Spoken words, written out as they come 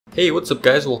Hey, what's up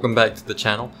guys, welcome back to the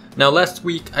channel. Now last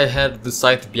week I had the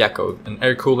Scythe Mugen, an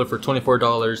air cooler for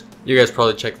 $24, you guys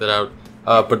probably checked that out.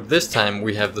 But this time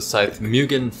we have the Scythe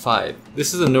Mugen 5.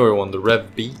 This is a newer one, the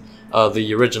Rev B.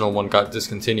 The original one got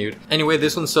discontinued. Anyway,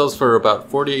 this one sells for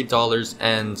about $48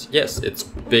 and yes, it's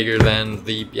bigger than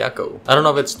the Mugen. I don't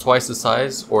know if it's twice the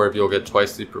size or if you'll get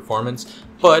twice the performance,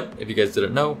 but if you guys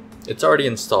didn't know, it's already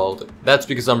installed. That's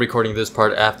because I'm recording this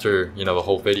part after, the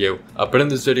whole video. But in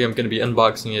this video, I'm going to be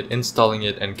unboxing it, installing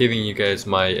it, and giving you guys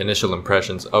my initial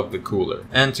impressions of the cooler.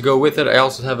 And to go with it, I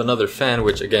also have another fan,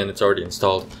 which again, it's already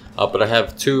installed. But I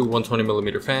have two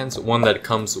 120mm fans, one that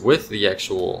comes with the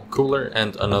actual cooler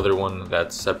and another one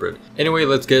that's separate. Anyway,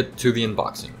 let's get to the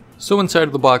unboxing. So inside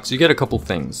of the box, you get a couple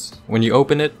things. When you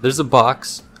open it, there's a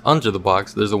box. Under the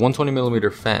box, there's a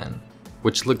 120mm fan,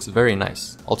 which looks very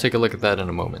nice. I'll take a look at that in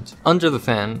a moment. Under the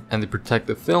fan and the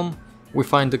protective film, we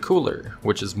find the cooler,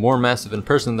 which is more massive in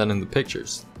person than in the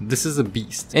pictures. This is a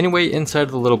beast. Anyway, inside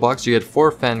of the little box you get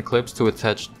 4 fan clips to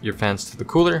attach your fans to the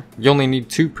cooler. You only need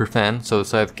 2 per fan, so the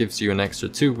Scythe gives you an extra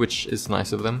 2, which is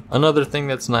nice of them. Another thing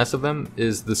that's nice of them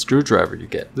is the screwdriver you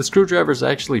get. The screwdriver is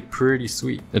actually pretty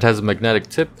sweet. It has a magnetic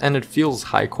tip and it feels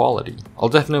high quality. I'll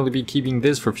definitely be keeping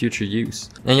this for future use.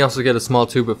 And you also get a small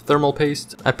tube of thermal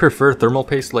paste. I prefer thermal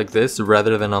paste like this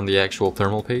rather than on the actual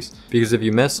thermal paste, because if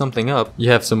you mess something up,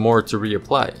 you have some more to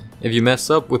reapply. If you mess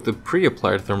up with the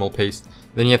pre-applied thermal paste,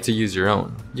 then you have to use your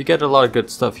own. You get a lot of good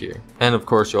stuff here. And of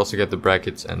course you also get the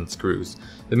brackets and screws.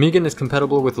 The Mugen is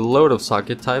compatible with a load of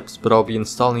socket types, but I'll be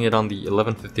installing it on the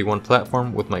 1151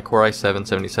 platform with my Core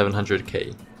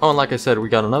i7-7700K. Oh, and like I said, we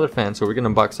got another fan, so we're gonna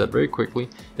unbox that very quickly.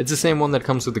 It's the same one that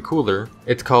comes with the cooler.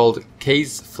 It's called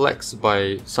Case Flex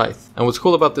by Scythe. And what's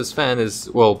cool about this fan is,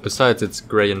 well, besides its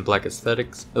gray and black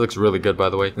aesthetics, it looks really good by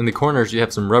the way. In the corners you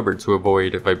have some rubber to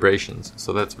avoid vibrations,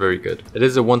 so that's very good. It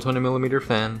is a 120mm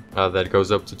fan that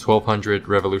goes up to 1200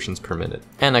 revolutions per minute.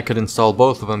 And I could install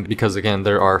both of them because again,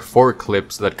 there are 4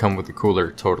 clips that come with the cooler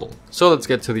total. So let's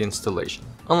get to the installation.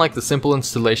 Unlike the simple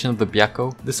installation of the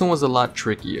Mugen, this one was a lot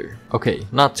trickier. Okay,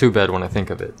 not too bad when I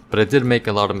think of it, but I did make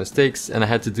a lot of mistakes and I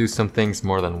had to do some things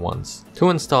more than once. To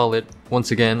install it, once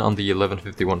again on the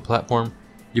 1151 platform,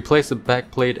 you place a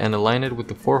back plate and align it with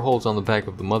the 4 holes on the back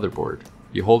of the motherboard.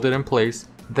 You hold it in place,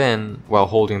 then, while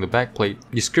holding the back plate,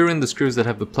 you screw in the screws that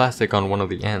have the plastic on one of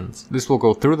the ends. This will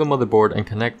go through the motherboard and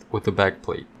connect with the back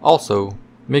plate. Also,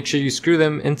 make sure you screw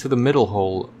them into the middle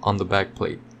hole on the back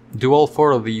plate. Do all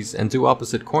 4 of these and do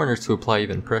opposite corners to apply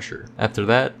even pressure. After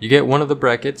that, you get one of the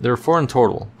brackets. There are 4 in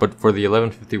total, but for the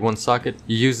 1151 socket,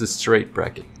 you use the straight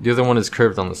bracket. The other one is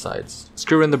curved on the sides.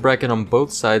 Screw in the bracket on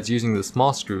both sides using the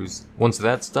small screws. Once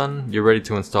that's done, you're ready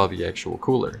to install the actual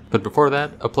cooler. But before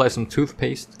that, apply some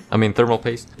thermal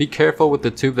paste. Be careful with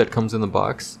the tube that comes in the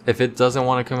box. If it doesn't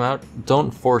want to come out,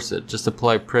 don't force it. Just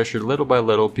apply pressure little by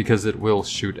little because it will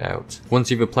shoot out. Once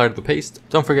you've applied the paste,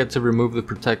 don't forget to remove the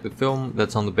protective film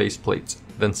that's on the base plate.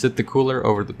 Then sit the cooler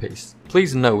over the paste.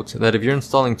 Please note that if you're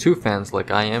installing 2 fans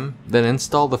like I am, then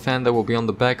install the fan that will be on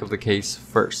the back of the case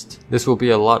first. This will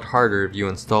be a lot harder if you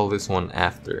install this one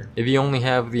after. If you only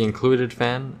have the included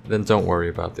fan, then don't worry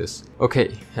about this.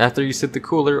 Okay, after you sit the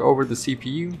cooler over the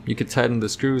CPU, you can tighten the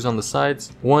screws on the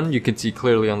sides. One you can see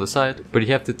clearly on the side, but you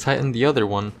have to tighten the other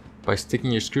one by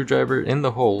sticking your screwdriver in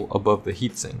the hole above the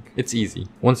heatsink. It's easy.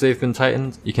 Once they've been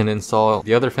tightened, you can install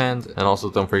the other fans, and also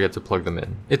don't forget to plug them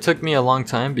in. It took me a long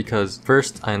time because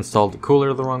first I installed the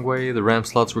cooler the wrong way, the RAM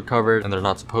slots were covered and they're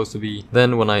not supposed to be.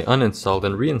 Then when I uninstalled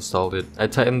and reinstalled it, I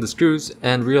tightened the screws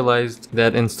and realized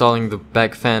that installing the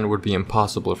back fan would be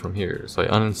impossible from here. So I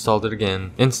uninstalled it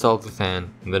again, installed the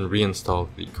fan, and then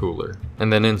reinstalled the cooler,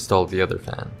 and then installed the other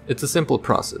fan. It's a simple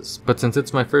process, but since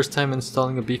it's my first time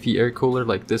installing a beefy air cooler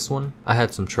like this one, I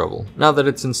had some trouble. Now that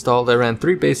it's installed, I ran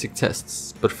 3 basic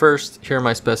tests, but first, here are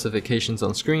my specifications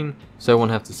on screen, so I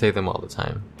won't have to say them all the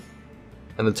time.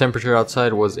 And the temperature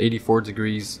outside was 84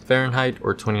 degrees Fahrenheit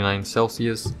or 29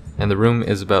 Celsius, and the room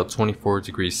is about 24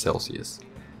 degrees Celsius.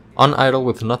 On idle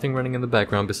with nothing running in the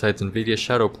background besides NVIDIA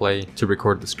Shadow Play to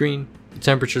record the screen, the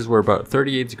temperatures were about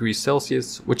 38 degrees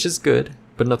Celsius, which is good,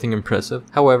 but nothing impressive.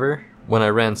 However, when I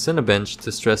ran Cinebench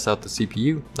to stress out the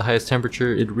CPU, the highest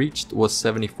temperature it reached was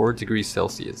 74 degrees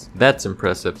Celsius. That's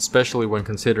impressive, especially when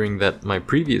considering that my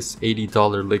previous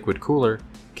 $80 liquid cooler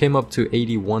came up to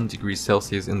 81 degrees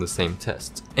Celsius in the same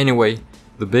test. Anyway,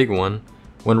 the big one,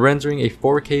 when rendering a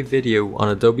 4K video on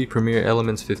Adobe Premiere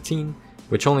Elements 15,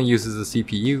 which only uses the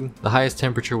CPU, the highest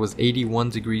temperature was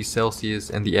 81 degrees Celsius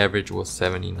and the average was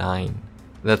 79.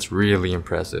 That's really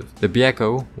impressive. The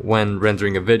Mugen, when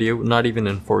rendering a video, not even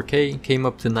in 4K, came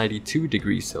up to 92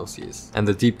 degrees Celsius. And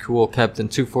the Deep Cool Captain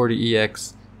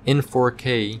 240EX in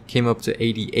 4K came up to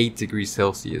 88 degrees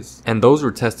Celsius, and those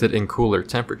were tested in cooler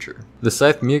temperature. The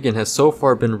Scythe Mugen has so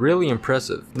far been really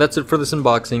impressive. That's it for this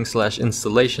unboxing /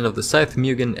 installation of the Scythe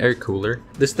Mugen air cooler.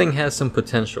 This thing has some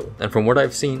potential, and from what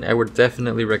I've seen, I would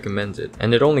definitely recommend it.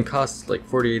 And it only costs like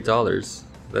 $48.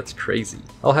 That's crazy.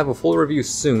 I'll have a full review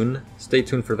soon, stay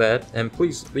tuned for that, and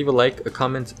please leave a like, a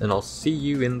comment, and I'll see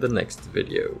you in the next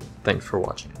video. Thanks for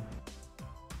watching.